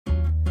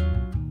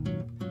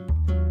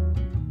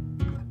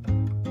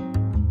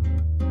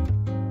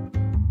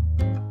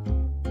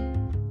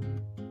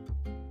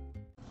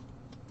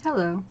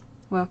Hello,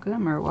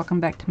 welcome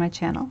back to my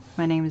channel.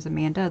 My name is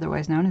Amanda,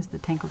 otherwise known as the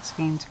Tangled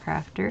Skeins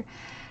Crafter,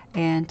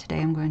 and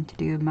today I'm going to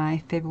do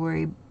my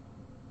February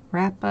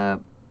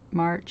wrap-up,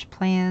 March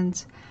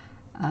plans.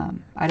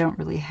 I don't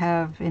really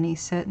have any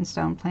set in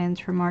stone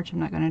plans for March. I'm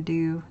not going to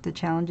do the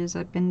challenges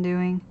I've been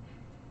doing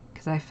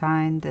because I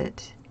find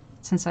that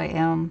since I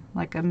am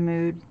like a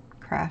mood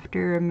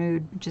crafter, a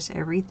mood just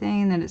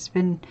everything, that it's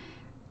been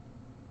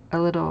a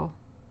little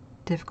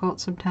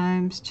difficult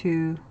sometimes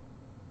to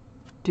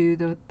do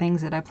the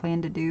things that I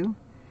plan to do,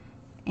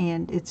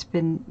 and it's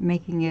been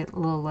making it a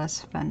little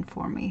less fun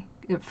for me.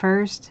 At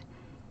first,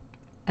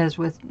 as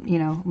with, you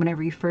know,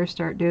 whenever you first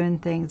start doing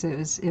things, it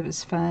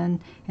was fun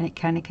and it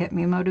kind of kept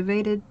me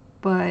motivated,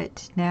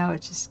 but now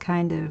it's just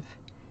kind of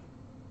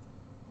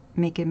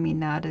making me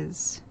not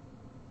as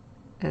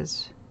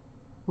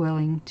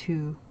willing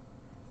to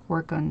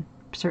work on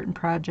certain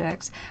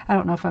projects. I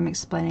don't know if I'm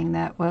explaining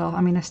that well. I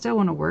mean, I still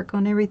want to work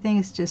on everything.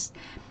 It's just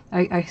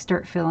I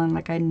start feeling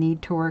like I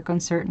need to work on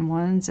certain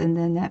ones, and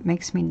then that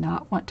makes me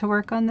not want to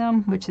work on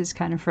them, which is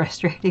kind of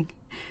frustrating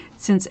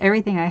since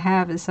everything I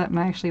have is something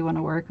I actually want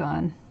to work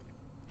on.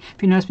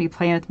 If you notice me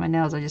playing with my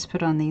nails, I just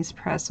put on these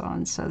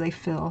press-ons, so they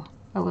feel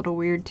a little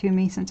weird to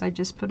me since I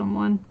just put them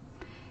on.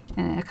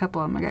 And a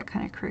couple of them I got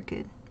kind of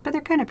crooked. But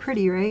they're kind of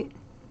pretty, right?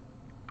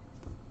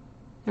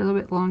 They're a little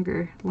bit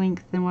longer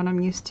length than what I'm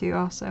used to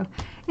also.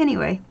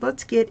 Anyway,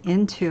 let's get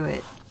into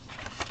it.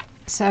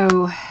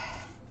 So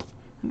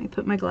let me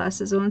put my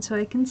glasses on so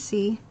I can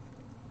see.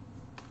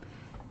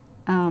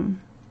 I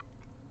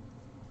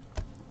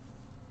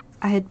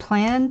had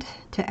planned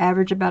to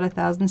average about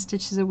 1,000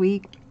 stitches a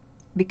week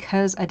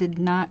because I did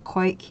not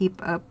quite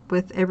keep up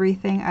with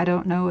everything. I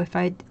don't know if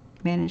I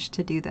managed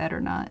to do that or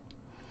not.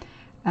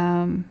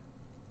 I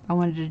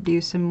wanted to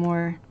do some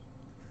more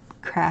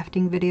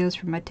crafting videos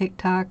for my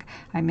TikTok.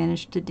 I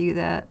managed to do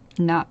that.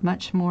 Not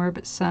much more,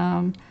 but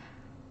some.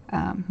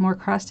 More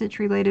cross-stitch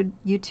related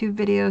YouTube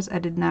videos I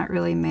did not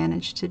really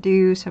manage to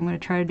do, so I'm going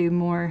to try to do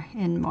more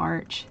in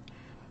March.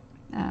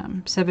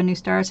 7 new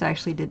starts. I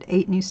actually did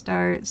 8 new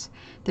starts.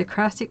 The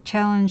Acrostic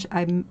challenge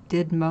I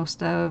did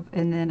most of,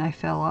 and then I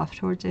fell off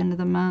towards the end of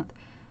the month.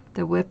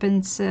 The whip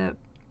and sip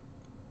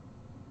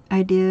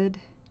I did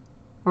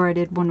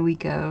 1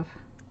 week of.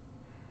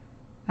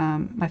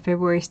 My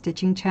February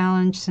stitching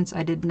challenge, since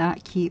I did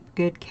not keep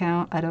good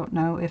count, I don't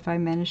know if I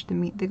managed to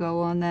meet the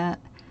goal on that.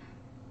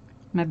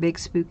 My big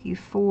spooky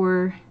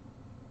 4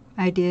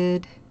 I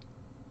did,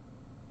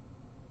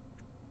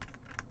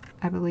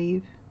 I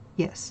believe.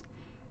 Yes.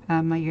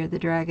 My Year of the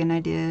Dragon I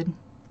did.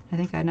 I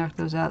think I knocked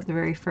those out the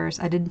very first.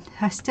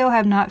 I still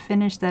have not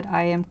finished that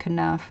I Am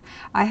Knuff.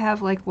 I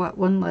have like, what,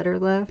 1 letter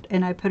left,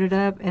 and I put it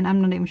up, and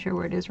I'm not even sure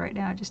where it is right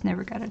now. I just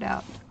never got it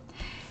out.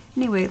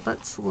 Anyway,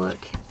 let's look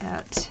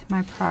at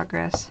my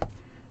progress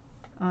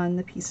on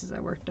the pieces I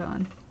worked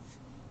on.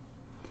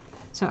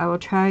 So I will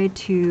try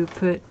to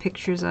put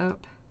pictures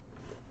up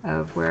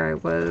of where I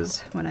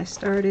was when I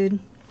started.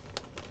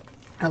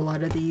 A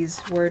lot of these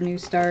were new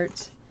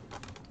starts,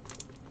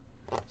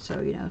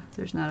 so you know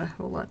there's not a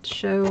whole lot to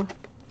show.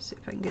 Let's see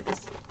if I can get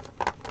this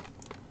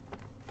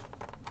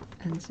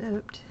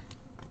unzipped.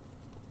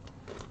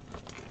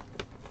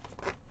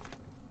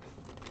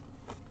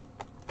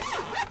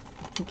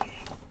 Okay,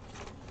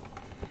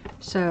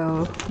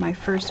 so my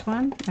first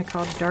one I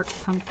called Dark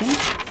Pumpkin.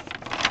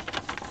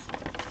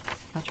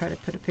 I'll try to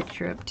put a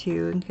picture up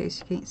too in case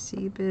you can't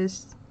see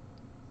this.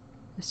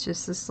 It's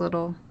just this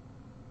little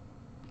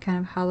kind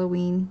of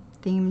Halloween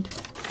themed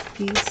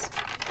piece,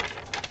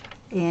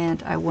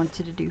 and I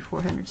wanted to do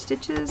 400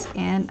 stitches,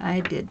 and I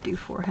did do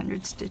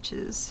 400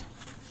 stitches,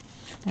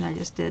 and I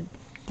just did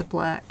the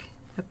black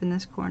up in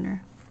this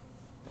corner.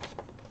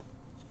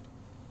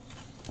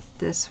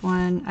 This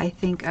one I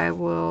think I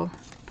will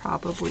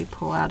probably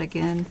pull out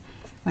again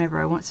whenever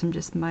I want some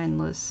just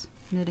mindless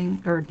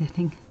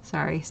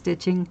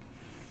stitching,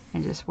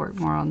 and just work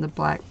more on the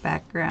black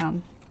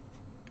background.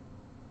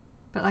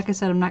 But like I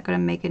said, I'm not going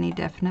to make any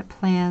definite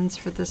plans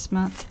for this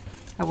month.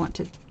 I want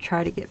to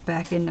try to get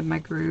back into my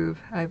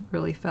groove. I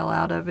really fell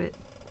out of it.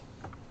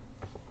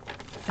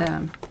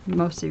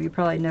 Most of you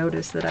probably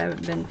noticed that I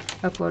haven't been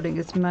uploading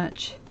as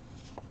much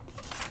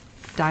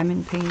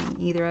diamond painting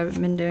either. I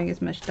haven't been doing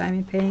as much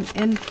diamond painting.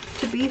 And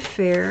to be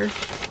fair,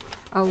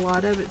 a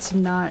lot of it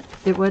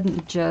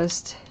wasn't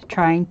just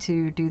trying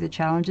to do the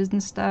challenges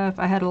and stuff.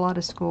 I had a lot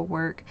of school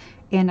work,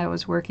 and I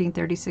was working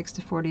 36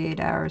 to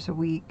 48 hours a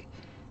week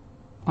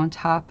on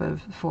top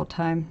of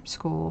full-time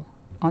school,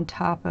 on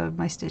top of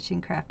my stitching,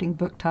 crafting,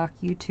 book talk,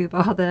 YouTube,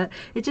 all that.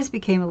 It just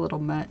became a little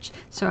much,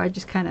 so I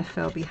just kind of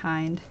fell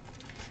behind.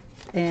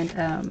 And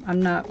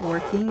I'm not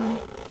working,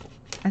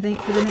 I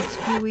think, for the next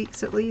few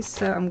weeks at least,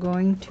 so I'm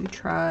going to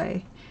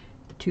try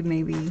to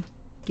maybe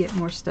get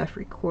more stuff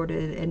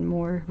recorded and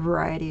more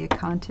variety of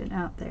content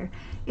out there.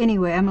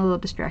 Anyway, I'm a little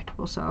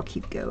distractible, so I'll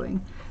keep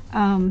going.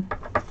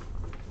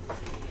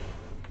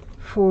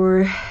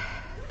 For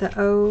the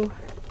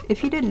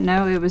if you didn't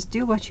know, it was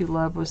Do What You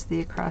Love was the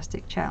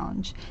acrostic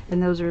challenge,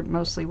 and those are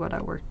mostly what I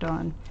worked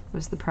on,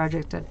 was the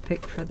project I'd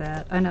picked for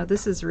that. I know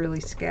this is really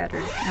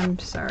scattered, I'm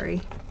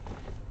sorry.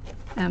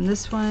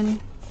 This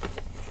one,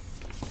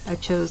 I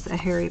chose a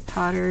Harry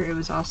Potter. It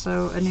was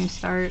also a new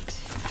start.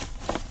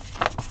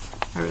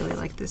 I really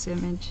like this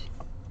image.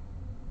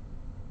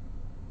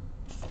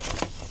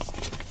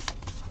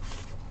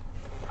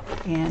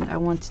 And I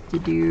wanted to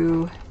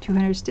do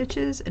 200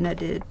 stitches, and I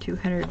did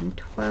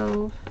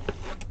 212.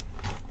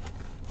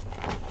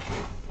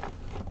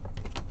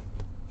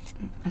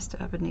 I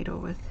still have a needle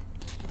with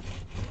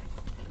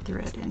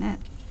thread in it.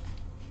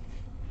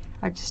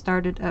 I just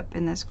started up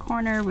in this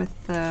corner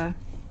with the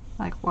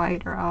like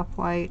white or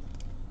off-white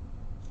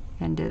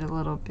and did a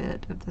little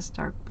bit of this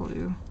dark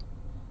blue.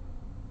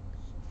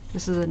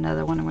 This is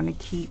another one I'm going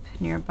to keep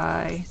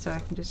nearby so I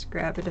can just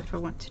grab it if I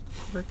want to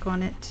work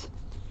on it.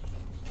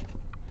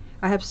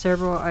 I have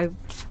several I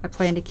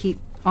plan to keep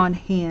on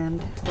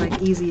hand,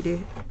 like easy to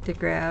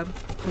grab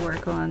to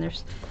work on.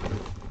 There's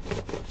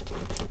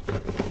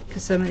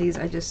because some of these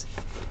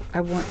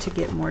I want to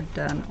get more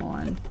done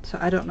on. So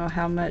I don't know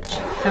how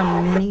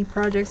many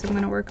projects I'm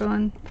going to work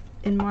on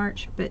in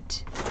March,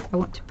 but I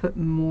want to put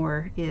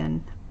more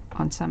in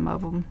on some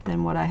of them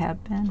than what I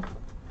have been.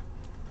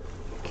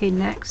 Okay,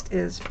 next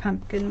is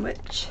Pumpkin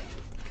Witch.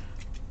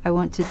 I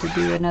wanted to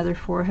do another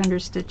 400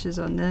 stitches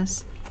on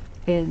this,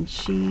 and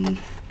she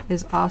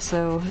is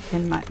also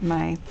in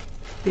my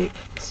big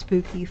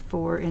spooky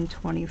 4 in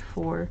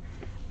 24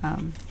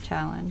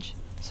 challenge.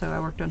 So I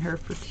worked on her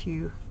for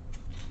 2.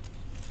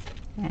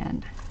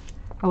 And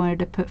I wanted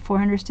to put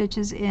 400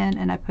 stitches in,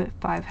 and I put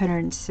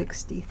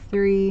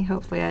 563.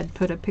 Hopefully I'd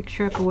put a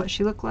picture up of what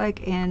she looked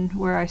like and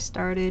where I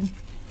started.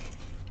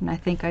 And I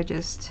think I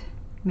just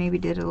maybe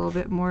did a little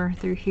bit more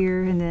through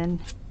here, and then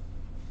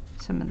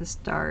some of this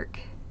dark.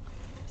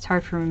 It's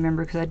hard to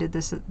remember because I did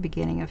this at the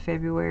beginning of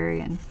February,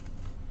 and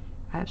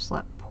I have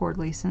slept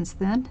poorly since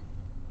then,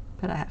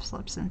 but I have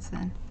slept since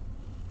then.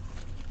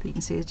 But you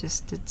can see I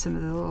just did some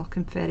of the little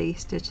confetti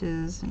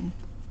stitches and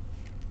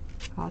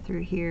all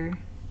through here.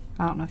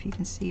 I don't know if you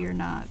can see or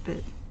not,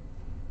 but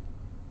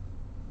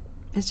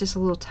it's just a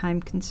little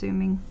time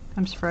consuming.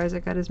 I'm surprised I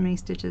got as many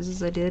stitches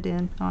as I did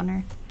in on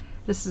her.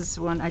 This is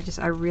one I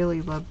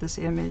really love this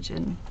image,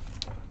 and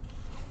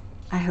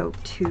I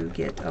hope to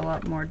get a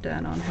lot more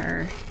done on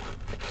her.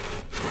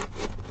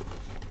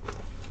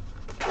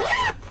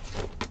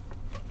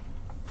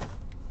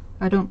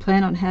 I don't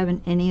plan on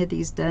having any of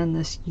these done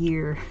this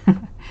year.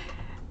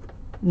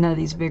 None of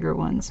these bigger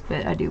ones,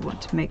 but I do want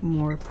to make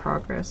more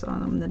progress on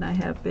them than I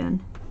have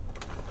been.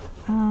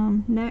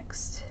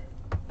 Next,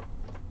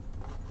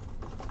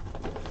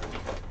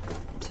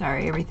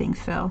 sorry, everything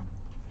fell,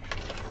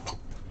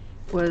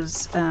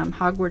 was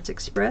Howarts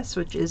Express,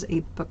 which is a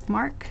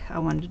bookmark. I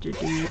wanted to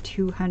do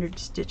 200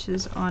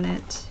 stitches on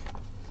it.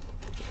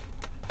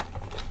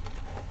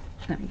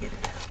 Let me get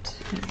it out.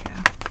 There we go.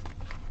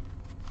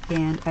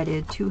 And I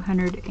did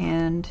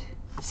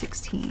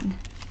 216.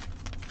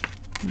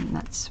 And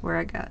that's where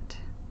I got.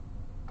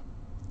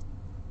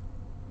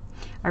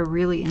 I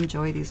really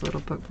enjoy these little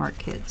bookmark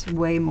kits,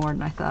 way more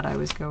than I thought I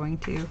was going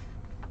to.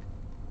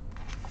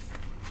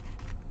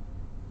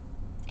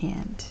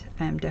 And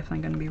I'm definitely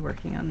going to be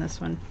working on this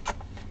one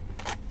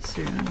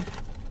soon.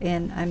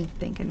 And I'm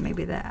thinking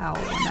maybe the owl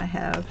one I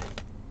have.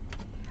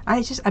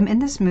 I'm in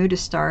this mood to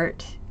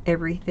start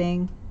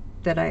everything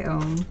that I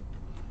own,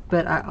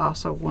 but I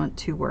also want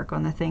to work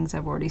on the things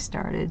I've already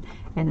started,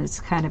 and it's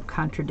kind of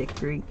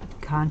contradicting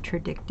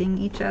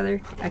each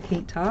other. I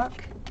can't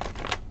talk.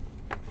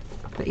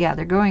 But yeah,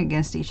 they're going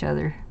against each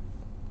other.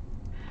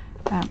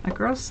 A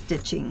girl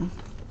stitching.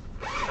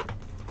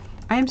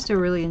 I am still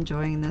really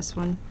enjoying this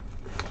one.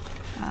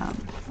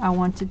 I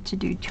wanted to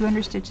do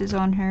 200 stitches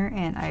on her,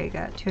 and I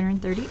got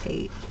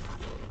 238.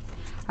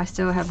 I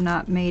still have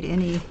not made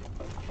any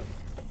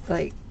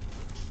like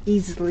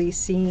easily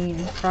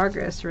seen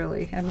progress,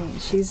 really. I mean,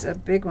 she's a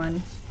big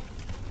one,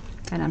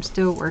 and I'm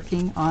still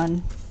working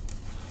on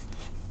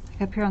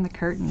up here on the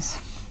curtains.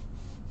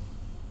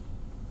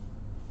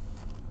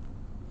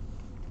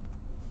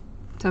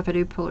 So if I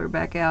do pull her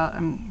back out,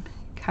 I'm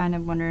kind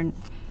of wondering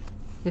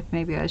if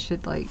maybe I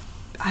should, like,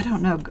 I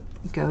don't know,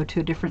 go to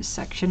a different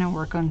section and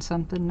work on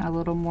something a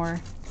little more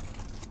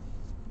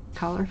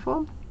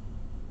colorful.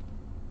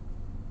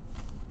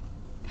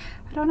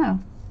 I don't know.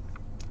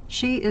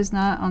 She is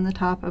not on the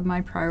top of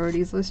my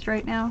priorities list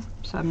right now,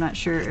 so I'm not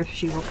sure if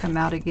she will come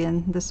out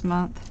again this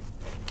month.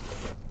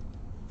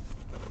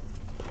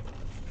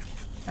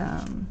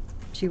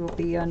 She will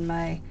be on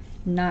my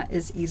not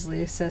as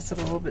easily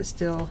accessible but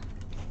still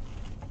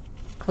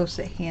close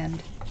at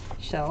hand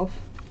shelf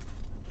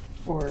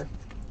or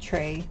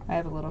tray. I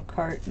have a little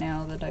cart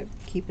now that I'm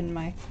keeping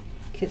my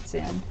kits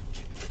in,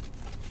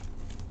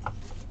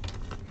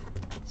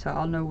 so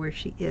I'll know where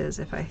she is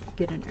if I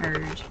get an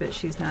urge, but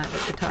she's not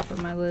at the top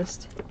of my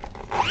list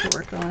to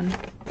work on,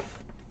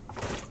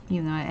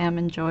 even though I am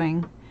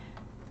enjoying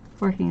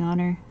working on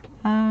her.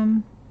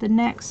 The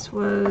next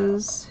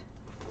was,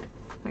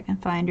 if I can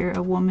find her,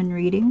 A Woman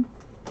Reading.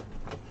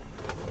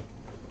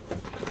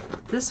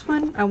 This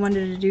one I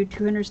wanted to do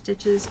 200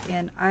 stitches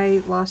and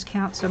I lost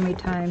count so many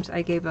times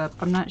I gave up.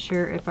 I'm not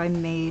sure if I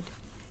made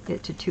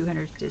it to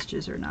 200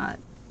 stitches or not.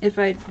 If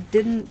I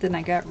didn't, then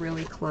I got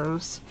really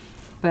close,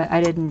 but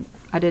I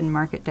didn't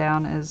mark it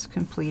down as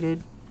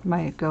completed,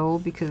 my goal,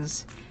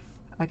 because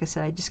like I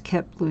said, I just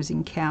kept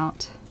losing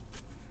count.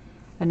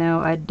 I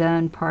know I'd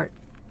done part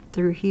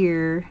through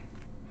here,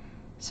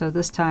 so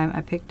this time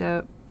I picked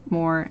up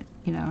more,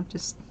 you know,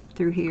 just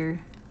through here.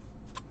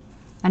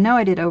 I know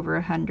I did over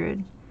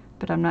 100,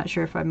 but I'm not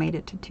sure if I made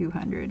it to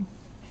 200.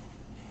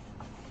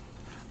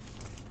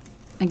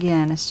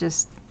 Again, it's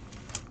just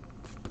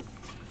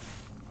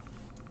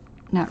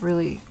not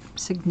really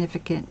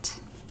significant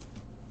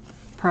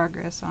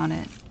progress on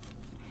it.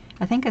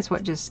 I think that's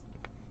what just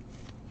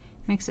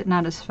makes it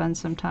not as fun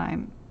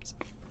sometimes.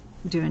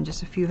 Doing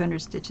just a few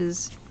hundred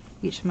stitches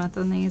each month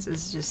on these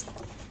is just,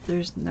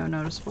 there's no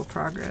noticeable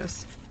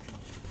progress.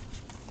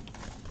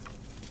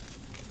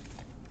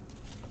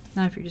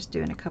 Now if you're just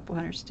doing a couple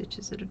hundred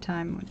stitches at a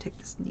time, I'm going to take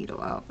this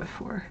needle out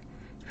before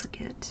I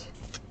forget.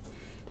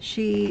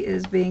 She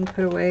is being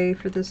put away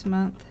for this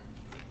month.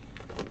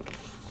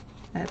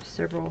 I have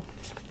several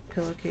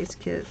pillowcase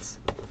kits,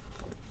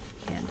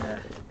 and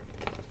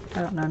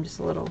I don't know, I'm just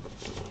a little,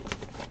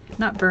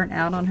 not burnt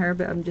out on her,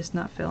 but I'm just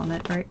not feeling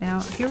it right now.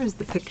 Here is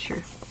the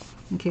picture,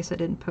 in case I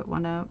didn't put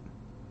one up.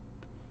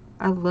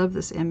 I love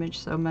this image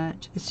so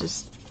much. It's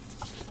just,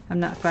 I'm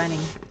not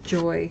finding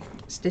joy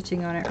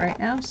stitching on it right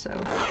now, so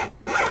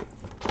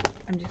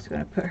I'm just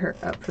going to put her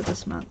up for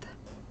this month.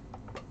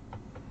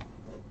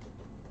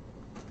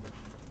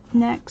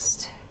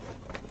 Next,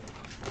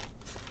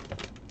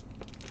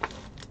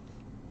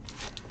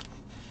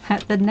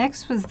 the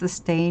next was the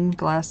stained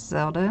glass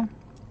Zelda.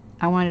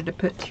 I wanted to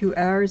put 2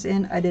 hours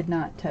in. I did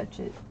not touch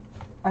it.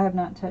 I have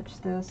not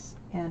touched this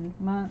in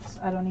months.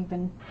 I don't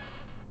even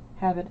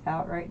have it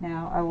out right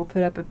now. I will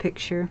put up a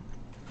picture.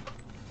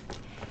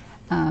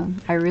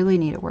 I really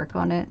need to work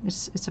on it.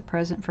 It's a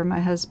present for my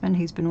husband.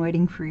 He's been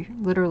waiting for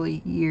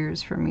literally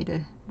years for me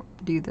to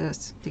do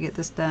this, to get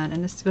this done,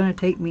 and it's going to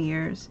take me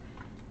years.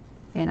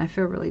 And I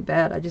feel really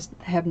bad. I just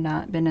have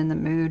not been in the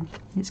mood.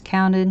 It's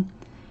counted.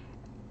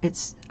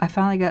 I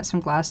finally got some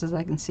glasses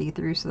I can see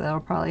through, so that'll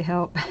probably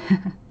help.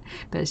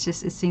 But it's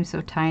just, it seems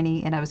so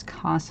tiny, and I was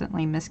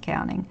constantly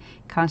miscounting,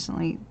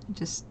 constantly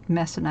just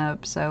messing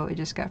up, so it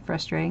just got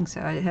frustrating,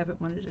 so I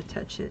haven't wanted to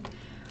touch it.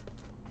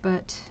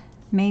 But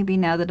maybe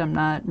now that I'm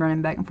not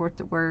running back and forth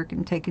to work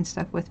and taking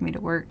stuff with me to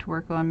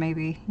work on,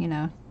 maybe, you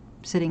know,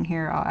 sitting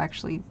here, I'll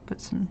actually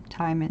put some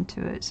time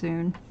into it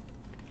soon.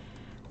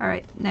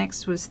 Alright,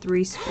 next was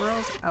 3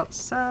 squirrels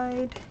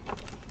outside.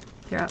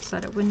 They're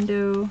outside a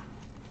window.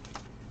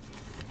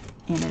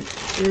 And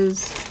it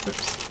is,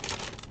 whoops,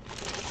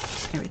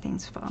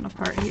 everything's falling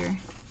apart here.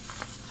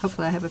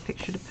 Hopefully I have a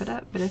picture to put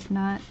up, but if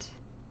not,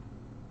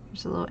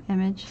 there's a little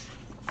image.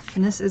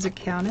 And this is a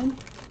counted,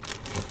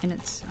 and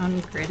it's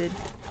ungridded,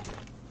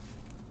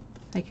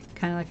 like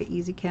kind of like an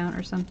easy count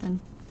or something.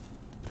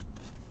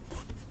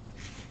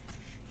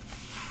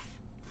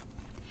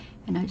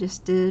 And I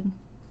just did,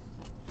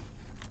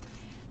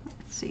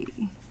 let's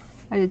see,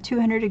 I did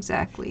 200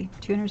 exactly,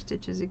 200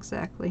 stitches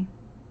exactly.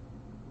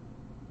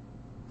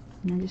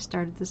 And I just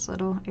started this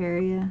little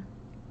area.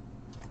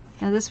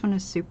 Now this one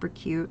is super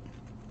cute.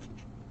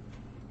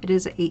 It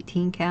is an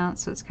 18 count,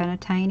 so it's kind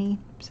of tiny.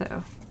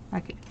 So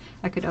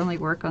I could only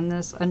work on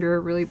this under a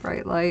really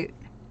bright light.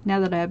 Now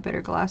that I have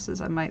better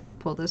glasses, I might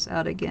pull this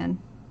out again.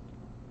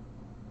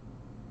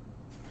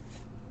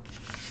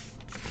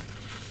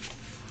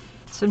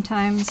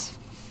 Sometimes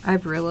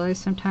I've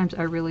realized sometimes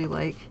I really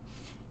like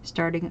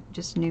starting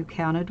just new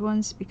counted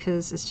ones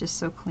because it's just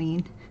so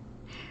clean.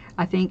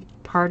 I think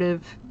part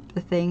of the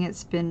thing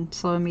that's been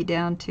slowing me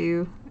down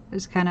too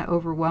is kind of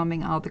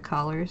overwhelming all the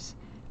colors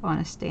on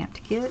a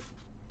stamped kit,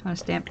 on a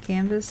stamped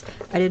canvas.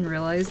 I didn't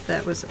realize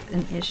that was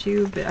an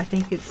issue, but I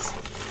think it's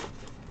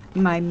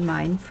my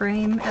mind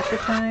frame at the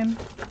time,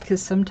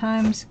 because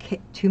sometimes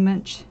too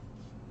much,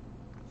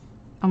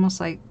 almost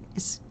like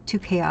it's too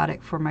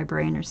chaotic for my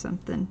brain or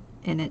something,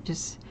 and it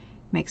just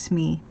makes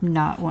me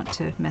not want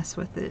to mess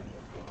with it.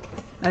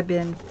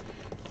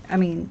 I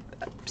mean,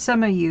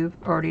 some of you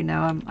already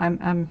know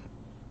I'm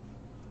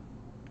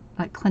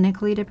like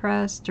clinically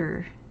depressed,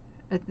 or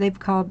they've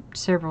called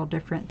several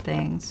different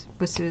things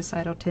with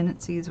suicidal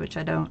tendencies, which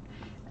I don't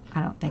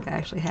think I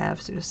actually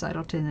have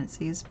suicidal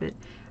tendencies, but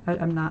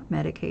I'm not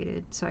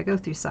medicated. So I go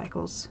through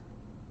cycles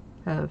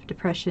of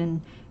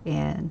depression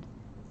and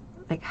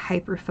like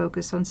hyper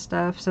focus on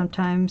stuff,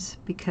 sometimes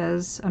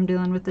because I'm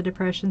dealing with the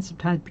depression,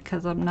 sometimes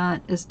because I'm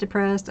not as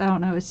depressed. I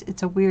don't know,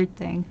 it's a weird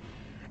thing,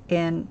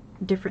 and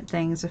different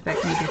things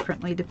affect me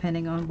differently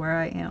depending on where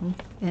I am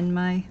in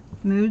my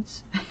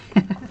moods.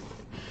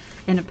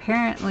 And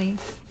apparently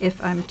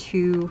if I'm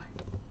too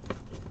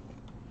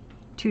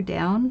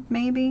down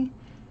maybe,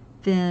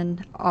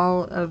 then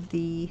all of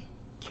the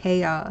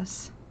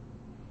chaos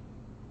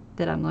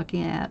that I'm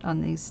looking at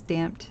on these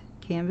stamped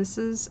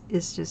canvases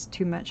is just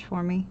too much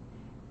for me.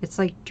 It's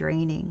like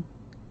draining.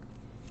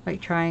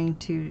 like trying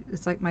to,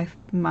 it's like my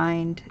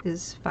mind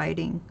is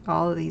fighting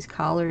all of these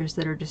collars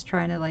that are just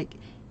trying to like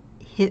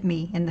hit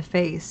me in the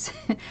face.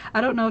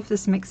 I don't know if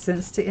this makes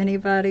sense to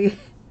anybody,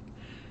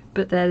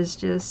 but that is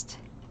just,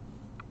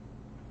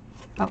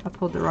 oh, I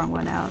pulled the wrong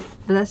one out.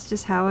 But that's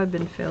just how I've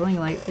been feeling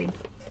lately.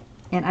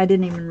 And I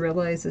didn't even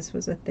realize this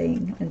was a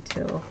thing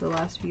until the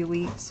last few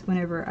weeks,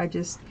 whenever I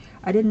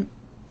didn't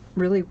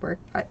really work.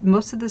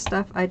 Most of the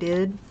stuff I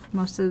did,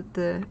 most of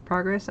the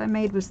progress I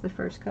made was the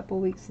first couple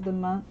weeks of the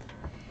month.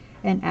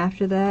 And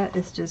after that,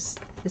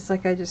 it's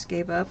like I just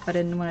gave up. I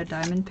didn't want to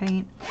diamond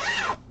paint.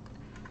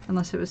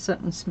 Unless it was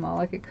something small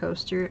like a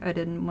coaster. I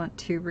didn't want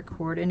to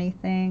record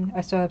anything.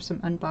 I still have some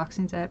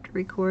unboxings I have to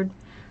record.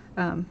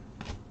 I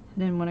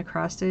didn't want to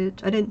cross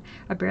stitch. I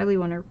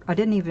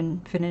didn't even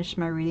finish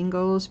my reading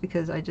goals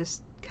because I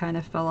just kind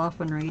of fell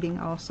off on reading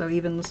also.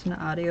 Even listening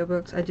to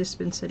audiobooks. I just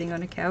been sitting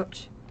on a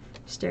couch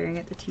staring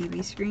at the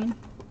TV screen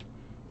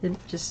and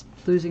just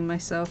losing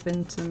myself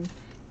in some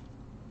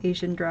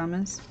Asian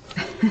dramas.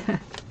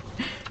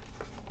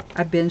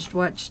 I binged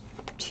watched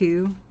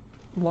 2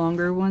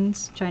 longer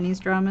ones, Chinese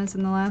dramas,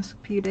 in the last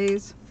few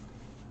days.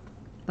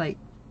 Like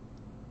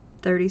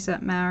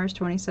 30-something hours,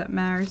 20-something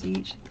hours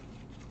each.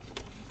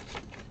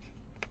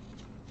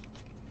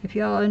 If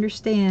y'all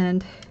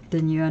understand,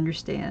 then you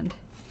understand.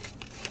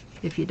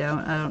 If you don't,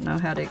 I don't know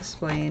how to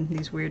explain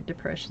these weird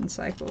depression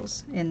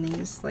cycles and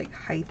these like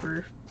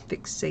hyper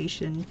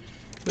fixation,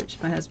 which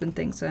my husband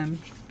thinks I'm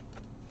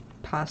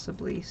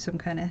possibly some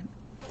kind of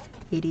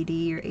ADD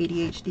or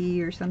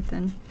ADHD or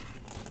something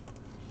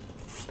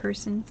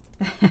person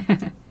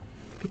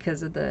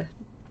because of the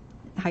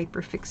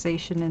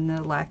hyperfixation and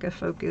the lack of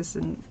focus,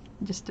 and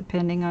just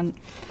depending on,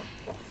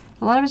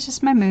 a lot of it's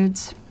just my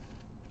moods.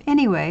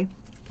 Anyway,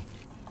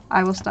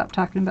 I will stop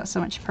talking about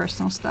so much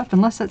personal stuff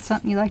unless that's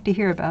something you like to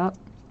hear about.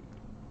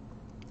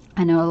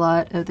 I know a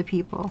lot of the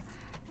people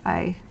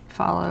I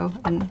follow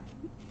and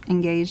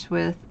engage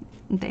with,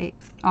 they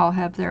all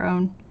have their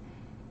own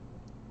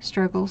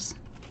struggles.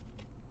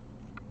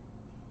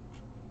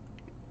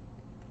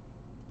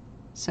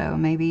 So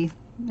maybe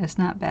it's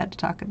not bad to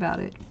talk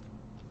about it,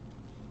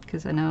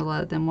 because I know a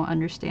lot of them will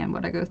understand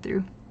what I go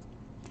through.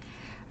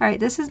 Alright,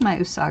 this is my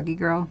Usagi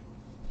Girl.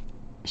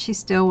 She's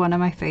still one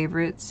of my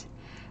favorites.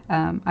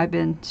 I've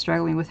been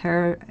struggling with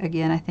her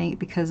again, I think,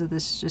 because of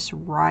this just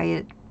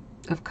riot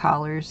of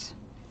collars.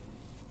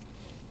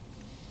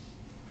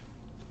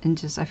 And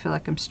just, I feel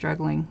like I'm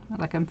struggling,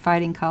 like I'm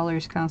fighting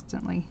collars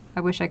constantly.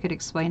 I wish I could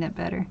explain it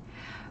better.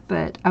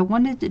 But I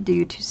wanted to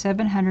do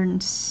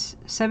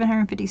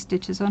 750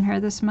 stitches on her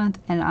this month,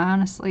 and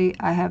honestly,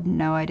 I have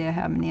no idea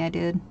how many I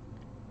did.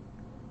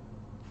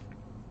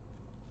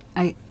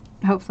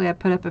 Hopefully I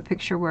put up a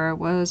picture where I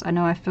was. I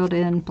know I filled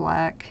in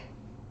black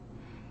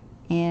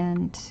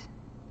and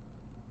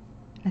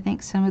I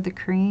think some of the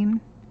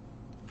cream,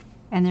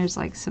 and there's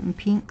like some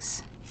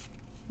pinks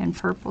and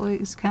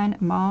purplies, kind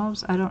of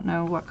mauves. I don't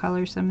know what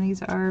color some of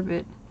these are,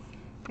 but,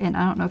 and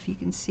I don't know if you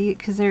can see it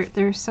because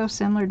they're so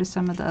similar to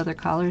some of the other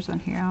colors on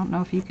here. I don't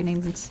know if you can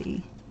even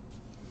see.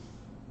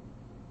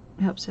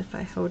 It helps if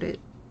I hold it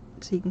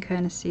so you can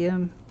kind of see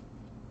them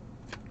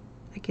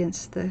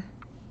against the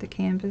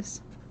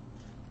canvas.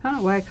 I don't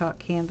know why I call it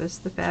canvas,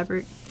 the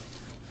fabric.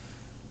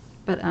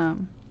 But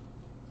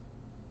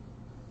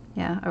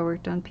yeah, I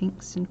worked on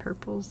pinks and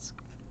purples.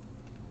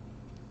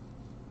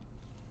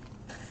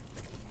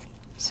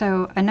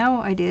 So I know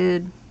I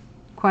did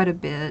quite a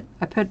bit.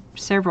 I put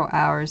several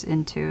hours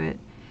into it,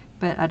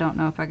 but I don't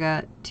know if I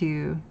got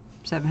to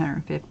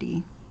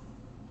 750.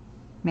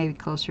 Maybe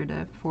closer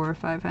to 400 or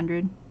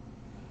 500.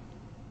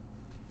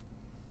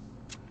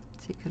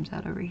 See, it comes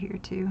out over here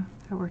too.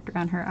 I worked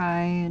around her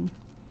eye and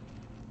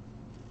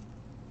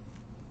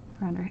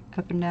around her,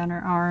 up and down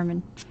her arm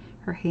and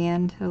her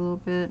hand a little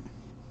bit.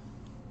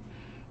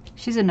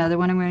 She's another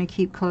one I'm going to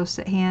keep close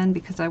at hand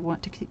because I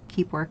want to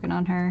keep working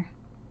on her.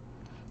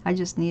 I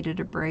just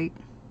needed a break.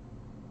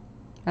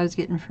 I was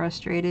getting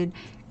frustrated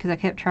because I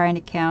kept trying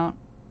to count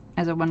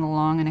as I went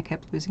along and I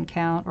kept losing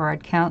count, or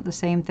I'd count the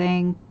same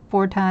thing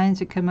 4 times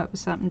and come up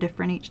with something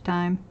different each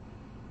time.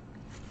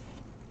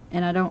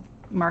 And I don't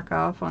mark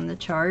off on the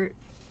chart,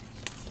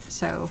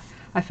 so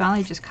I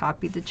finally just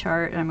copied the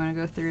chart, and I'm going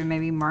to go through and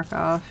maybe mark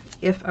off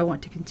if I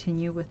want to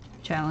continue with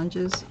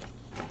challenges,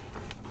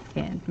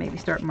 and maybe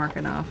start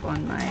marking off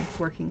on my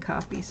working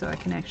copy so I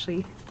can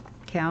actually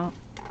count,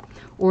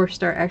 or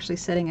start actually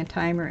setting a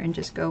timer and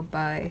just go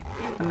by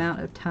amount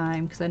of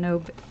time, because I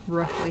know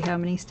roughly how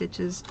many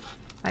stitches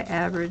I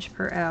average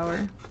per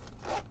hour.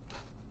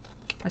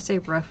 I say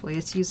roughly,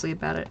 it's usually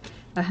about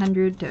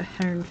 100 to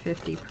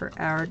 150 per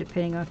hour,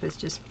 depending on if it's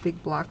just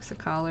big blocks of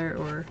color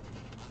or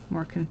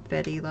more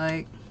confetti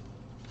like,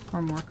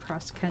 or more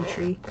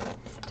cross-country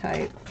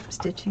type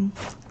stitching.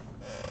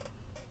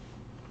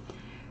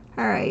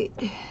 Alright,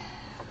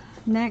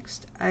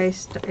 next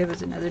it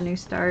was another new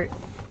start,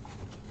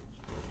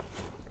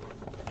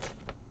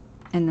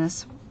 and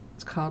this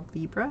is called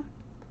Libra.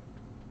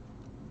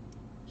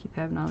 Keep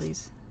having all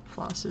these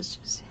flosses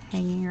just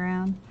hanging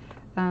around.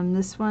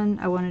 This one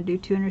I want to do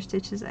 200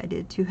 stitches. I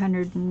did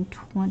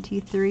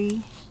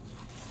 223.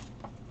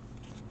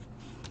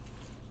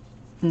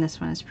 And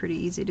this one is pretty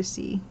easy to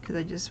see because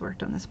I just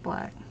worked on this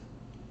black.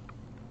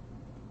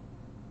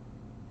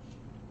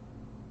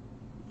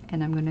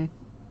 And I'm going to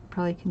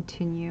probably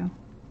continue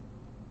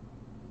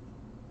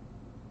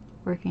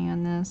working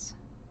on this.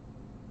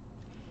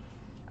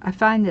 I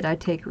find that I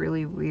take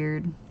really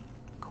weird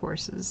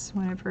courses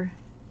whenever,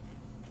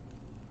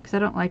 because I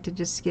don't like to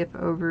just skip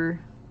over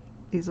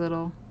these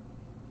little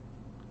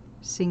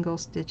single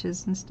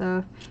stitches and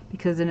stuff,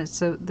 because then it's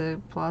so, the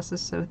floss is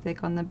so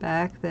thick on the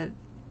back that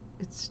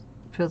it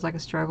feels like a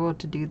struggle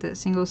to do that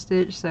single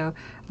stitch. So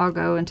I'll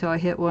go until I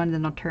hit one,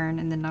 then I'll turn,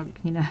 and then I'll,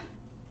 you know,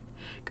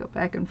 go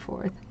back and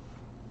forth.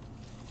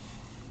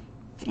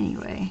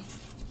 Anyway,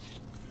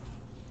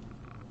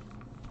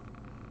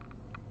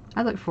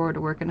 I look forward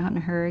to working on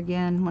her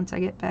again once I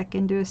get back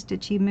into a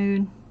stitchy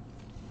mood.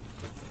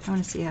 I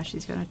want to see how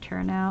she's going to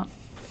turn out,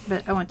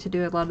 but I want to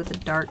do a lot of the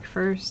dark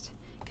first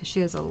because she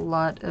has a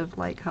lot of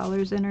light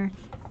colors in her,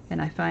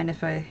 and I find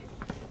if I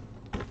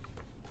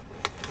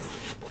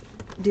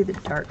do the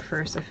dark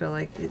first, I feel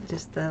like it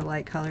just, the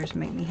light colors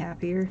make me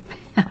happier.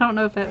 I don't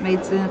know if that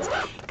made sense,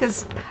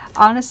 because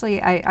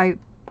honestly, I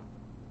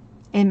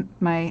in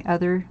my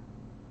other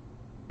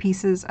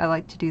pieces I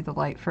like to do the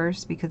light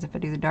first, because if I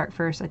do the dark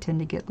first I tend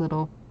to get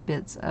little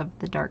bits of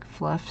the dark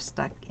fluff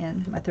stuck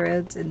in my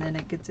threads, and then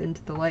it gets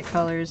into the light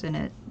colors and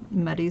it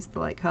muddies the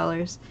light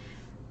colors.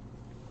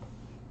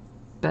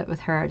 But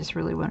with her I just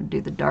really want to do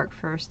the dark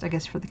first, I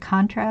guess, for the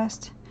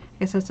contrast. I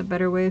guess that's a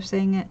better way of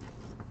saying it.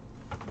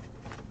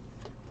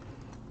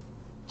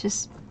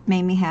 Just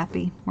made me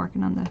happy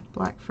working on the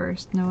black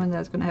first, knowing that I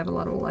was going to have a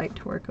lot of light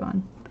to work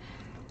on.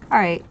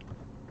 Alright,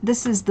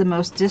 this is the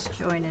most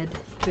disjointed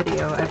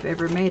video I've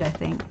ever made, I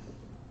think.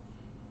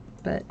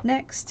 But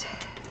next,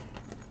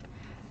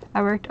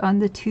 I worked on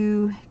the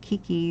two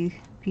Kiki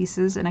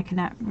pieces, and I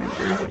cannot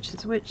remember which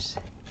is which.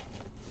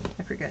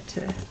 I forgot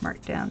to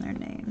mark down their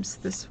names.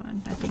 This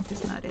one, I think,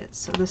 is not it.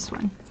 So this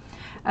one.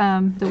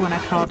 The one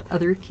I called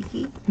Other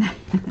Kiki.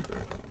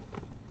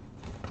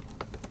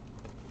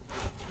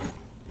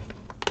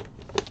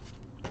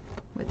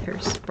 With her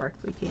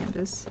sparkly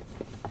canvas.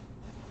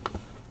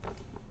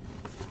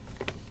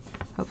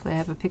 Hopefully I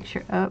have a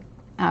picture up.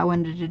 I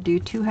wanted to do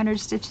 200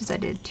 stitches. I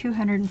did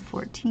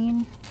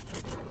 214.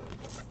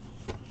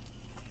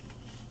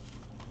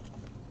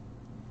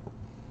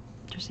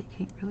 Just so you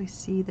can't really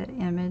see that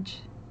image.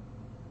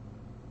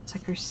 It's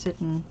like her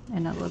sitting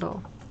in a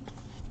little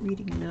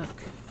reading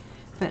nook.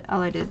 But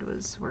all I did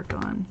was work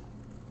on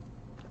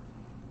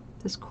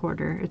this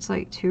quarter. It's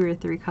like 2 or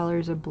 3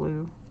 colors of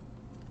blue.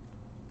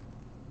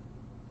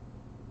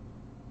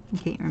 I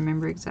can't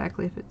remember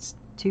exactly if it's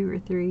 2 or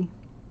 3.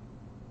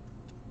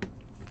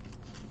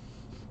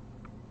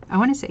 I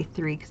want to say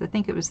 3 because I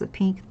think it was the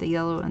pink, the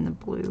yellow, and the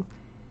blue.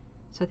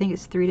 So I think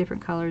it's 3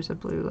 different colors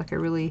of blue, like a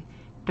really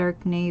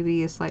dark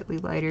navy, a slightly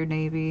lighter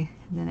navy,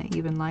 and then an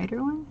even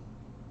lighter one.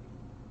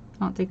 I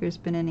don't think there's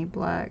been any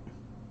black.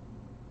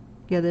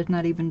 Yeah, there's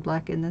not even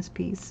black in this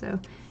piece, so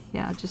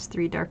yeah, just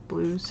 3 dark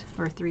blues,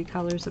 or 3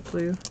 colors of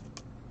blue.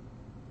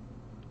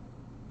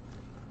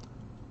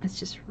 It's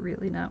just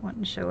really not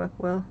wanting to show up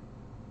well.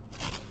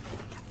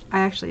 I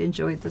actually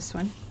enjoyed this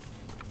one.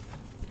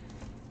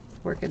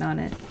 Working on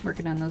it,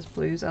 working on those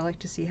blues. I like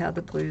to see how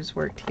the blues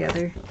work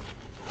together.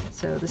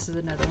 So this is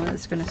another one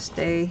that's going to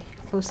stay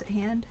close at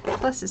hand.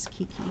 Plus it's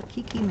Kiki.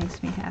 Kiki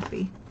makes me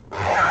happy.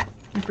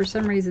 And for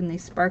some reason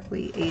these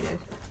sparkly Ada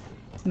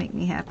make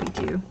me happy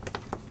too.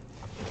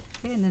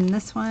 Okay, and then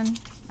this one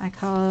I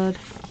called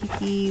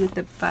Kiki with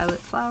the violet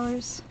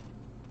flowers.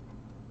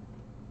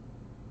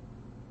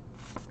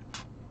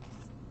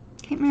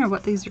 Can't remember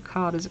what these are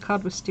called. Is it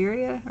called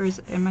wisteria, or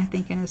am I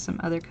thinking of some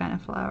other kind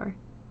of flower?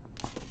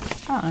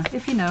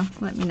 If you know,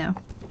 let me know.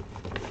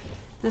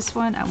 This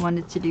one I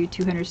wanted to do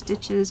 200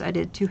 stitches. I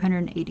did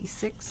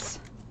 286.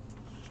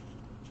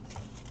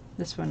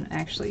 This one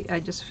actually I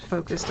just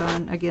focused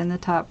on, again, the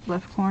top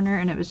left corner,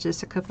 and it was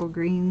just a couple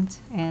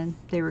greens and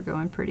they were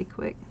going pretty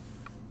quick.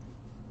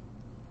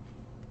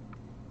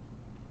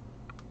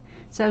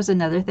 So that was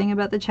another thing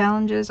about the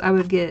challenges. I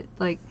would get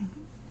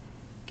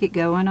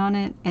going on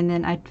it, and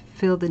then I'd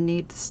feel the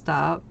need to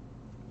stop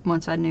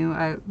once I knew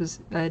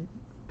I'd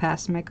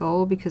passed my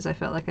goal, because I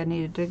felt like I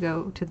needed to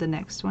go to the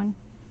next one.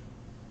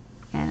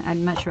 And I'd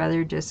much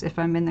rather just, if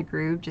I'm in the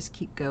groove, just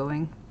keep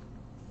going.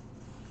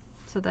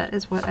 So that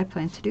is what I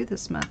plan to do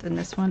this month, and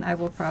this one I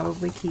will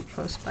probably keep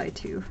close by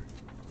too.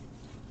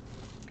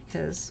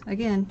 Because,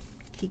 again,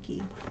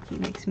 Kiki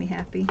makes me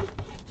happy,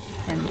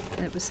 and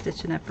it was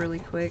stitching up really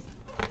quick.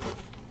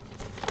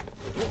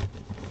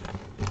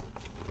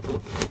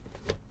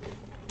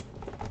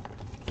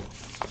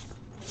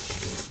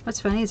 What's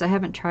funny is I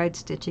haven't tried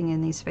stitching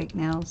in these fake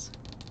nails.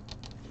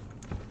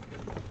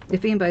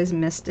 If anybody's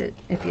missed it,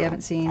 if you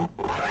haven't seen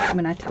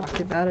when I talked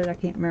about it, I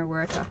can't remember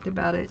where I talked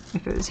about it,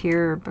 if it was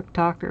here or book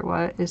talk or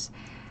what, is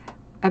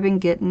I've been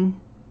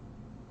getting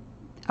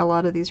a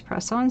lot of these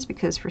press-ons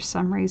because for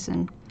some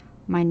reason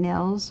my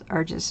nails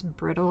are just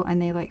brittle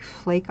and they like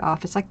flake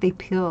off. It's like they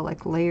peel,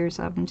 like layers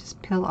of them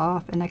just peel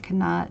off, and I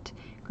cannot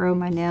grow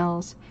my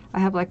nails. I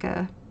have like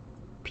a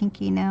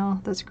pinky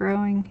nail that's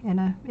growing and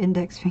a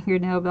index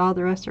fingernail, but all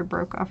the rest are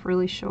broke off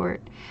really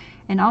short.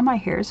 And all my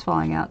hair is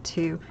falling out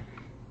too.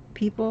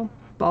 People,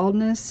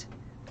 baldness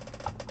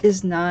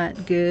is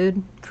not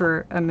good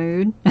for a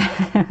mood.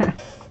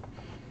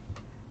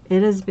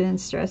 It has been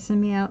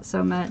stressing me out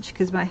so much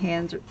because my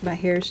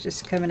hair is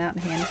just coming out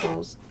in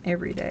handfuls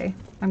every day.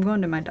 I'm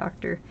going to my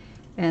doctor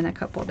in a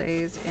couple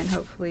days, and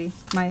hopefully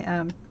my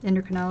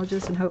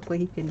endocrinologist, and hopefully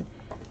he can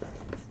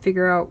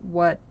figure out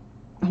what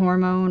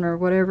hormone or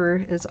whatever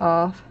is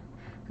off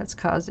that's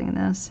causing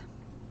this.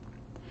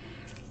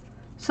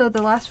 So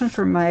the last one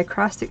for my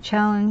acrostic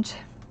challenge,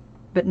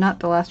 but not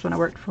the last one I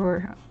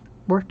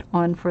worked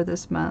on for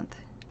this month,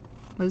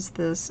 was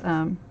this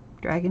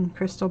dragon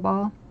crystal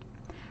ball.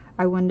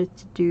 I wanted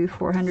to do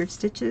 400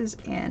 stitches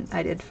and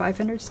I did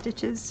 500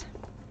 stitches.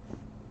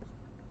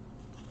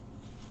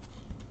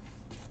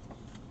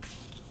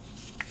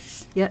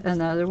 Yet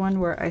another one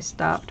where I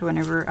stopped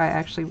whenever I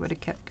actually would have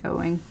kept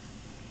going,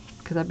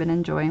 because I've been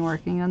enjoying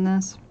working on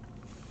this.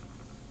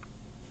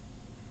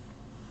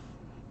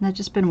 And I've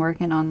just been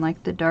working on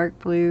like the dark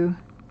blue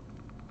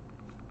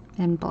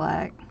and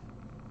black.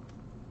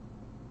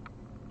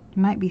 It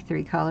might be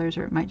 3 colors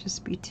or it might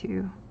just be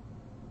 2.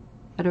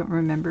 I don't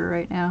remember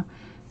right now,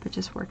 but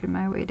just working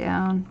my way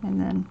down and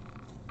then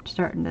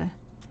starting to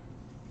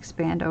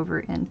expand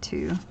over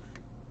into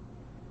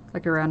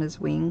like around his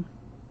wing.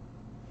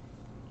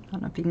 I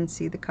don't know if you can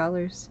see the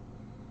colors.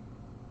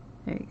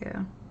 There you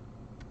go.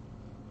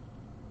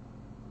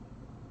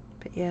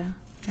 But yeah,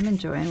 I'm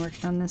enjoying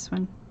working on this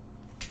one.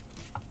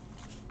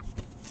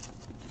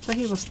 So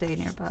he will stay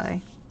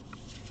nearby.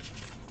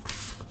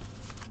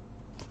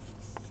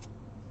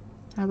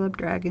 I love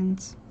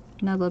dragons,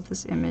 and I love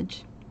this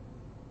image.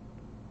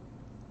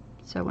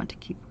 So I want to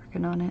keep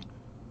working on it.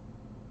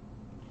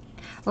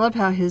 I love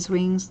how his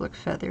wings look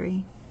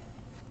feathery.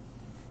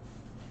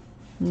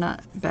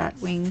 Not bat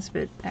wings,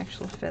 but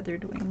actual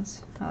feathered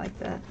wings. I like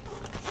that.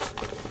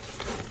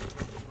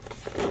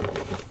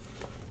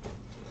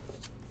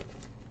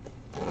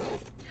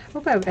 I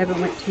hope I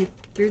haven't went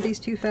through these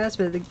too fast,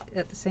 but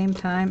at the same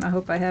time, I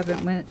hope I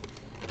haven't went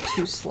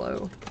too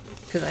slow,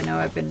 because I know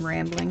I've been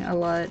rambling a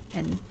lot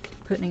and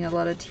putting a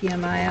lot of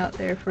TMI out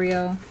there for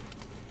y'all.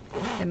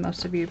 And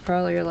most of you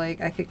probably are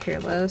like, I could care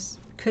less.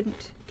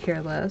 Couldn't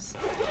care less.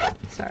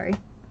 Sorry.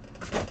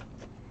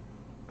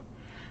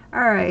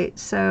 Alright,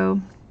 so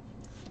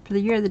for the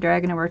Year of the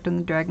Dragon, I worked on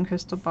the Dragon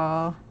Crystal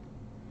Ball.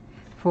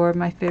 For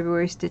my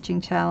February stitching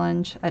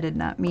challenge, I did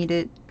not meet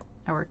it.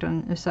 I worked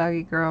on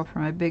Usagi Girl for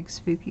my big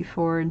spooky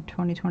 4 in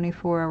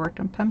 2024. I worked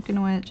on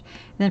Pumpkin Witch.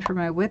 And then for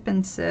my Whip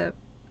and Sip,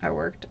 I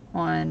worked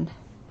on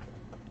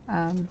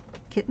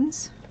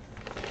kittens.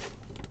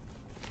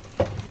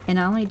 And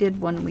I only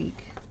did 1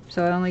 week.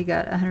 So I only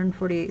got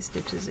 148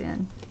 stitches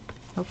in.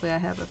 Hopefully I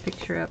have a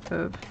picture up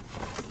of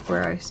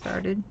where I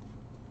started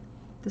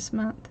this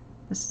month.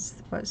 This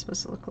is what it's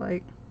supposed to look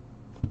like.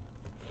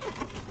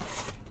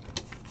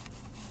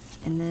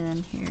 And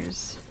then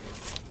here's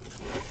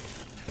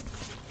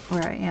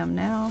where I am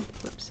now.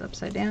 Flips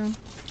upside down.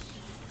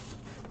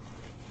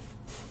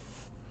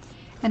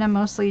 And I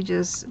mostly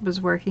just was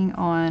working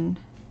on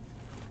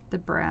the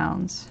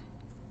browns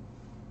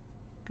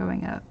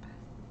going up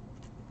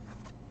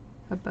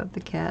above the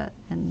cat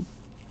and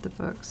the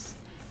books.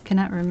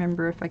 Cannot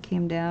remember if I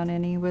came down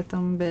any with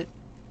them, but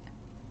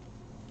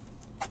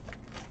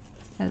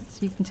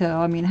as you can tell,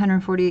 I mean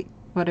 140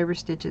 whatever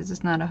stitches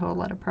is not a whole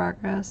lot of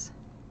progress.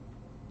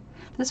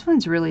 This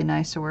one's really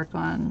nice to work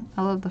on.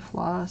 I love the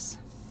floss.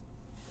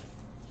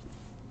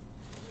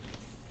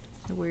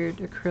 The weird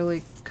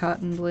acrylic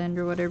cotton blend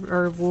or whatever,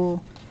 or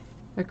wool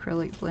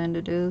acrylic blend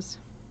it is.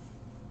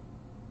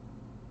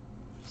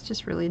 It's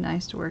just really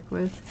nice to work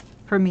with.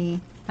 For me,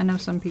 I know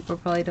some people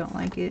probably don't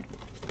like it.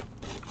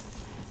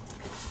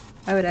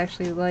 I would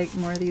actually like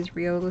more of these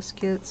Riolis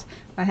kits.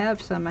 I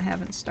have some I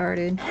haven't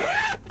started.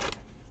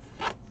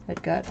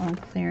 I'd got on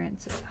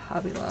clearance at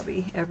Hobby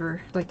Lobby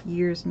like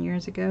years and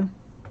years ago.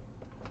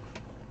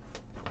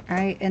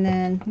 Alright, and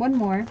then one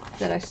more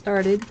that I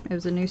started. It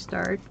was a new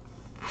start.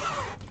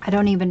 I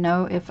don't even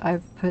know if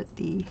I've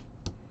uploaded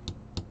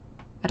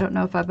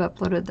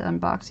the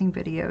unboxing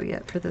video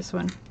yet for this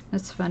one.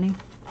 That's funny.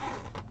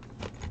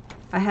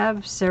 I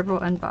have several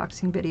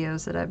unboxing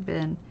videos that I've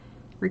been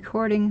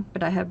recording,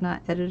 but I have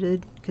not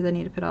edited because I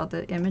need to put all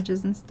the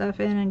images and stuff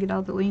in and get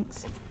all the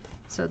links.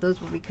 So those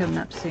will be coming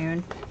up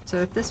soon. So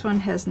if this one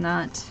has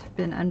not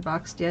been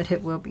unboxed yet,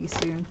 it will be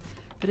soon.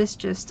 But it's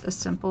just a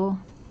simple,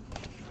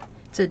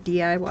 it's a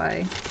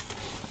DIY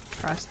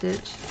cross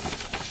stitch.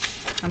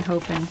 I'm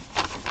hoping,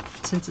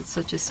 since it's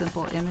such a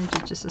simple image,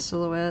 it's just a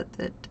silhouette,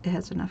 that it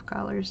has enough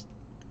colors.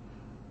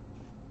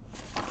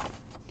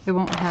 It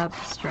won't have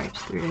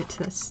stripes through it.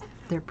 That's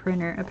their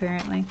printer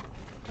apparently.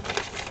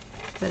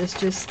 But it's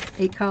just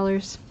 8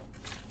 colors,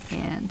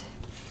 and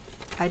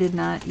I did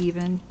not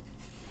even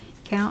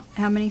count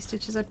how many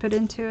stitches I put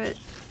into it,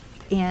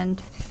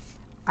 and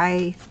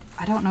I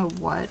don't know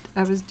what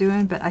I was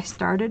doing, but I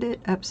started it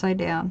upside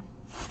down.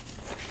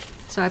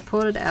 So I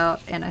pulled it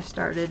out and I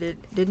started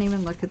it. Didn't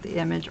even look at the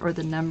image or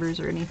the numbers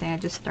or anything. I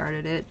just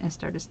started it and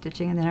started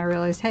stitching, and then I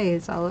realized, hey,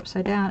 it's all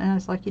upside down, and I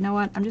was like, you know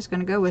what? I'm just going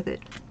to go with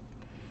it.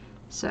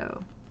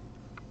 So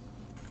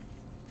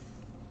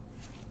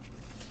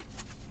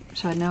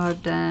I know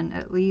I've done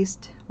at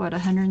least, what,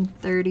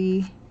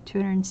 130,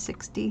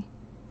 260,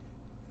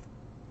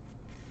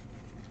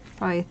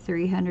 probably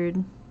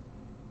 300.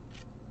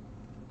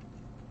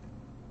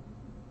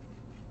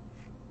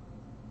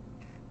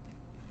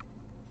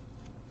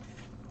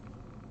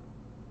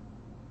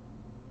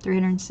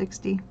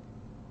 360. Did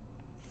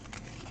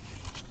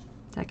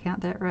I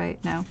count that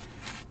right? No.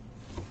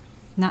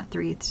 Not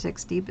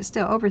 360, but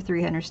still over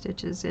 300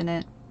 stitches in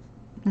it.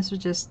 This was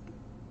just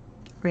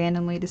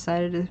randomly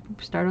decided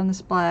to start on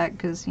this black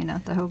because, you know,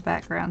 the whole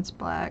background's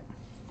black.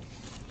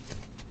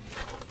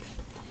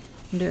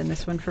 I'm doing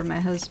this one for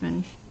my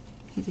husband.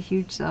 He's a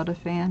huge Zelda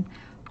fan.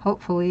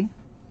 Hopefully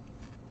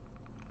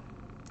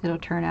it'll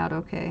turn out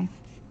okay.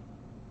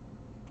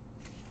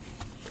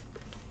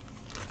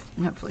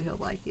 And hopefully he'll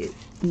like it.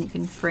 And you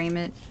can frame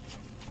it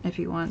if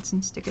he wants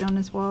and stick it on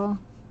his wall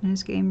in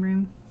his game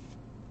room.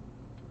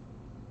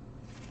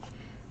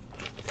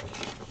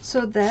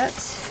 So that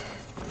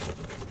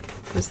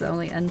was the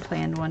only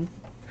unplanned one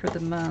for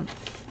the month.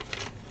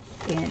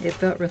 And it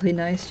felt really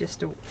nice just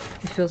to,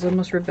 it feels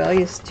almost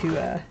rebellious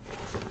to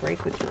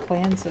break with your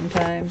plans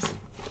sometimes.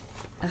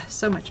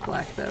 So much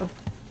black though.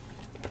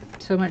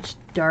 So much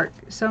dark,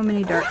 so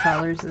many dark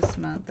colors this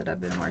month that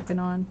I've been working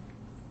on.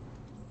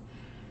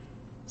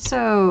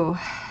 So,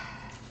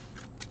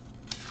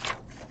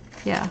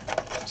 yeah,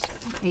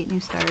 8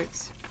 new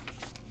starts.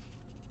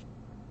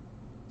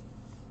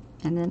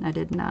 And then I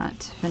did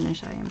not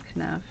finish I Am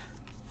Knuff.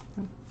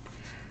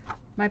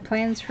 My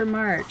plans for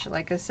March,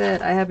 like I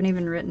said, I haven't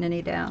even written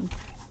any down.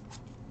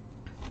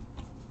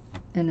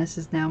 And this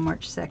is now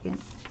March 2nd.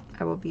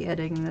 I will be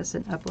editing this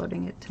and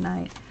uploading it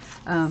tonight.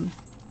 I'm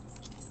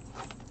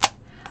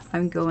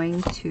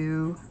going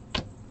to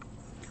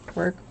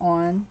work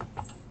on,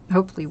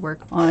 hopefully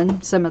work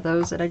on some of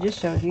those that I just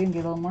showed you and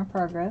get a little more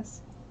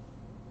progress.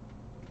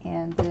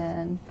 And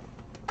then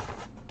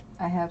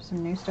I have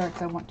some new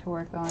starts I want to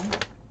work on.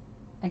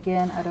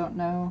 Again, I don't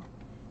know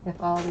if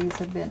all these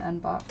have been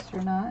unboxed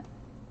or not,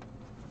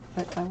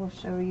 but I will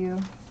show you.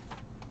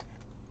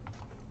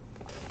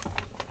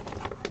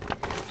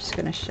 I'm just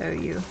going to show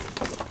you.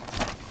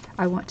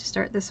 I want to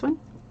start this one,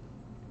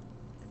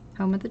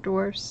 Home of the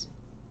Dwarfs.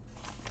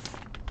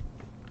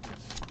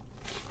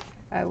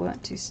 I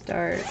want to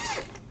start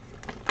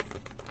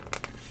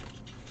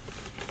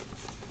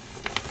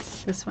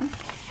this one.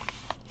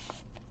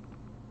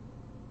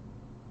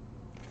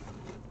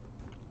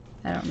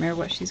 I don't remember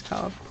what she's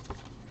called.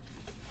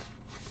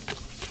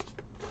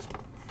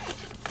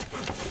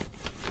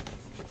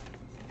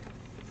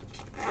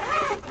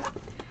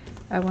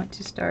 I want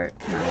to start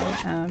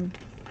my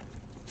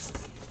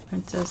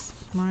Princess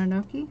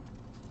Mononoke.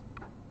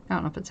 I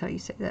don't know if that's how you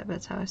say that, but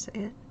that's how I say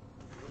it.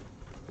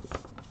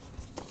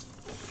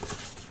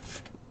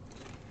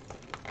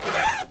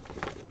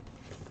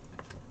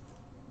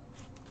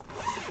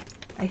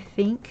 I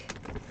think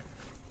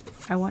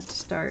I want to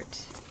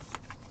start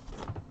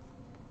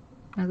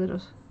my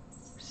little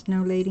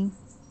snow lady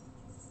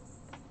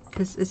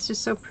because it's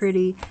just so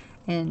pretty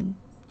and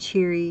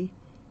cheery,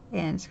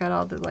 and it's got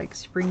all the like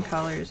spring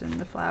colors and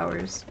the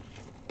flowers.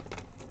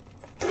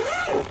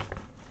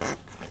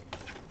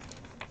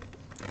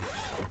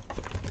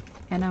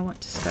 And I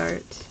want to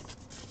start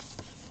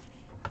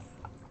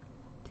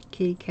the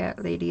kitty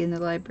cat lady in the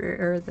library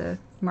or the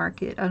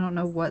market. I don't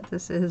know what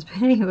this is,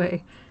 but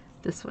anyway,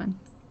 this one.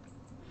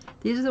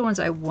 These are the ones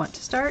I want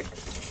to start,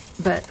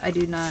 but I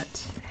do not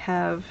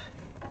have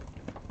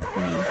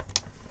any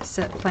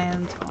set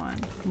plans on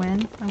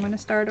when I'm going to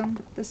start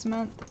them this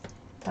month.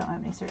 I don't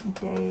have any certain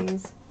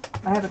days.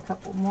 I have a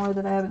couple more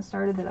that I haven't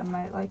started that I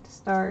might like to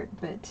start,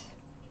 but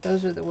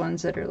those are the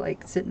ones that are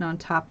like sitting on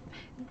top.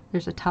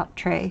 There's a top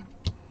tray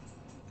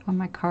on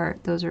my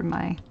cart. Those are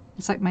my,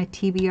 it's like my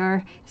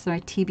TBR, it's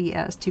my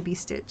TBS, to be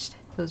stitched.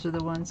 Those are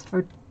the ones,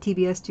 or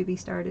TBS, to be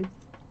started.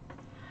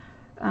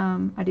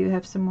 I do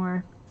have some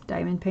more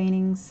diamond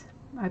paintings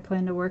I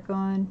plan to work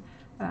on.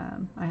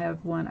 I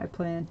have one I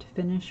plan to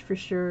finish for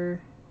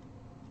sure.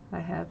 I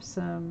have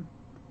some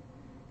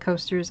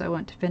coasters I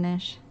want to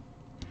finish.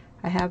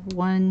 I have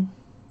one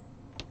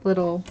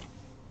little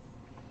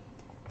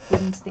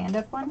wooden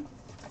stand-up one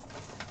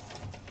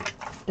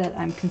that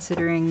I'm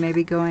considering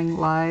maybe going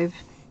live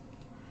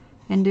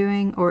and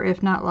doing, or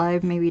if not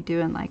live, maybe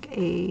doing like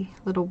a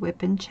little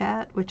whip and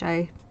chat, which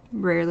I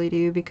rarely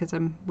do because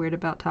I'm weird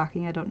about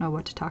talking. I don't know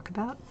what to talk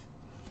about.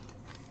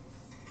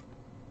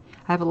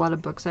 I have a lot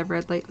of books I've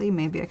read lately.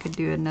 Maybe I could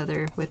do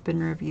another whip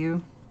and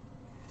review.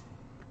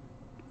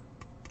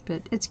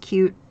 But it's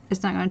cute.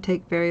 It's not going to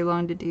take very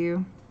long to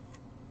do.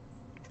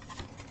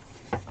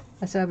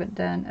 I still haven't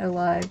done a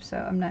live, so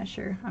I'm not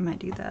sure. I might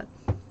do that.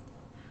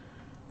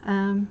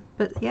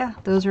 But yeah,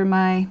 those are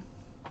my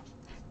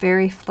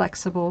very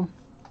flexible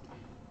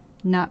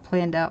not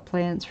planned out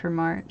plans for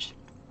March.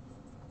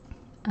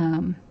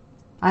 I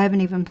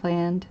haven't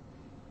planned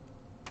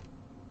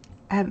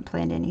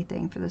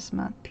anything for this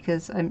month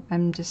because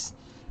I'm just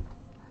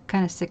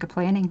kind of sick of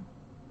planning.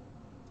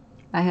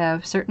 I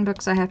have certain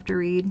books I have to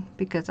read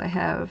because I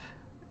have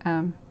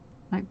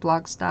like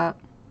blog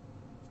stop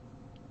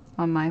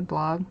on my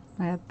blog.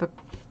 I have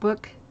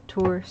book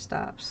tour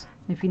stops,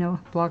 if you know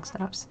blog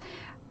stops,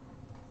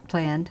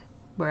 planned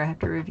where I have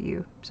to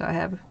review. So I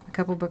have a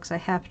couple books I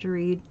have to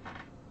read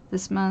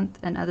this month,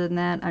 and other than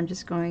that, I'm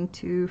just going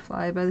to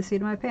fly by the seat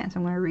of my pants.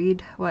 I'm going to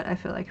read what I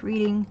feel like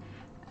reading.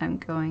 I'm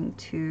going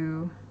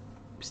to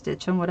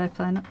stitch on what I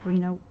plan,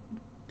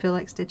 feel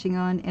like stitching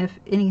on, if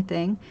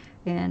anything,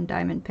 and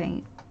diamond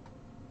paint.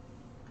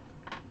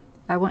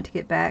 I want to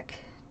get back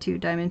to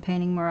diamond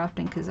painting more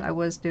often because I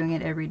was doing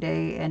it every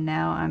day, and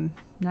now I'm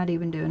not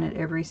even doing it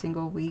every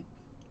single week.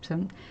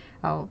 So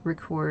I'll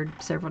record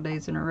several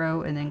days in a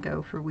row and then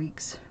go for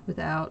weeks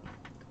without,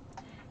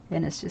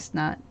 and it's just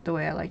not the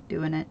way I like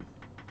doing it.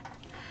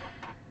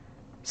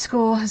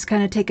 School has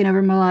kind of taken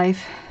over my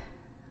life.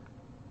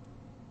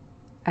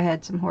 I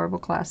had some horrible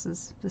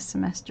classes this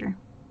semester,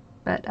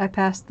 but I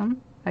passed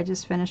them. I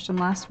just finished them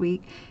last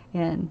week,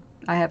 and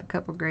I have a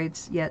couple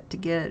grades yet to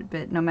get,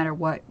 but no matter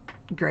what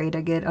grade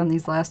I get on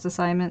these last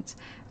assignments,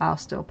 I'll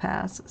still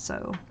pass.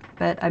 So,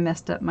 but I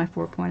messed up my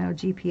 4.0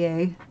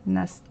 GPA, and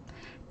that's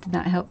did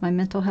not help my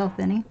mental health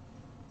any.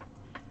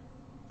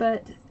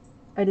 But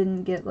I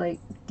didn't get like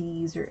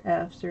D's or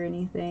F's or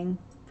anything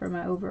for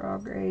my overall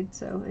grade,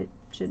 so it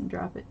shouldn't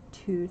drop it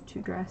too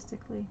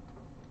drastically.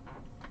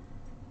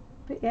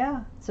 But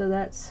yeah, so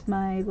that's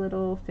my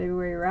little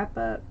February wrap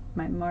up,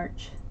 my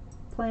March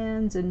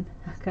plans, and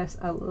I guess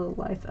a little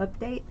life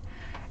update.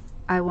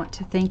 I want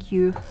to thank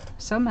you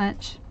so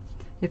much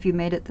if you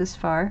made it this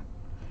far.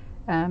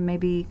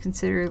 Maybe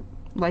consider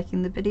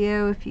liking the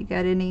video if you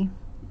got any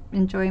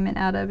enjoyment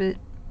out of it,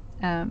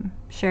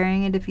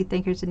 sharing it if you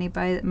think there's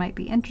anybody that might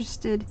be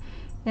interested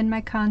in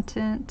my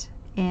content,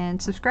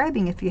 and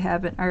subscribing if you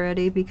haven't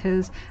already,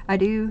 because I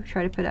do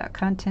try to put out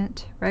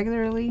content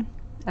regularly.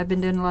 I've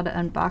been doing a lot of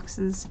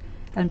unboxing,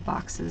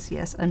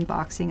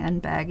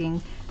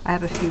 unbagging. I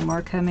have a few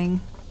more coming,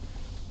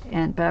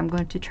 but I'm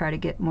going to try to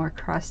get more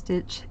cross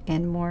stitch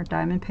and more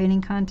diamond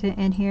painting content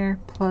in here.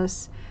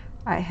 Plus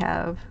I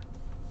have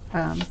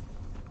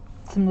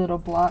some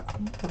little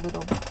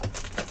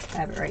I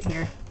have it right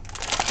here,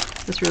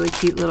 this really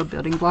cute little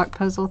building block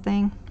puzzle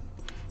thing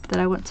that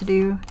I want to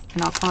do,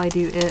 and I'll probably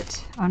do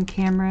it on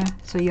camera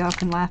so y'all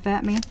can laugh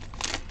at me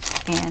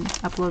and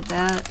upload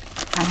that.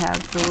 I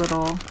have the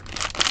little,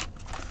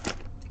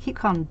 I keep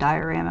calling them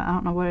diorama, I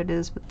don't know what it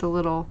is, but the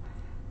little,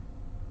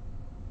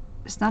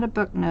 it's not a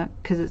book nook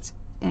because it's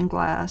in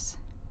glass,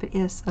 but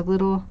yes, a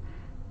little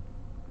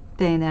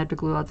thing that I have to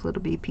glue all the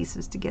little bead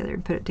pieces together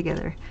and put it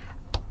together,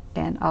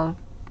 and I'll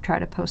try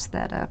to post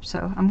that up.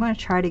 So I'm going to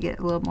try to get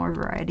a little more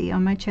variety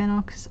on my channel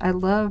because I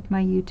love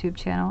my YouTube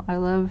channel. I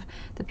love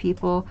the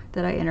people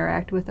that I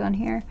interact with on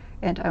here,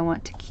 and I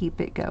want to keep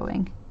it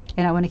going,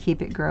 and I want to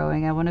keep it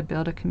growing. I want to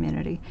build a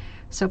community.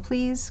 So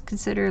please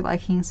consider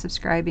liking,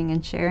 subscribing,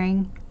 and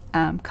sharing,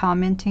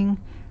 commenting.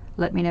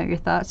 Let me know your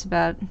thoughts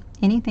about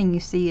anything you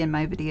see in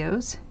my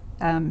videos.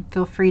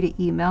 Feel free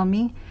to email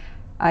me.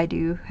 I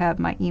do have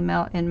my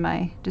email in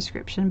my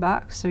description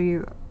box, so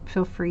you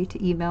feel free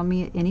to email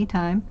me at any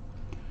time.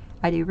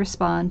 I do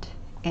respond,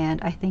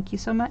 and I thank you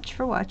so much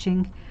for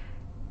watching,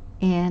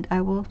 and I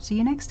will see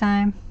you next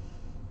time.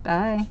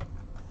 Bye.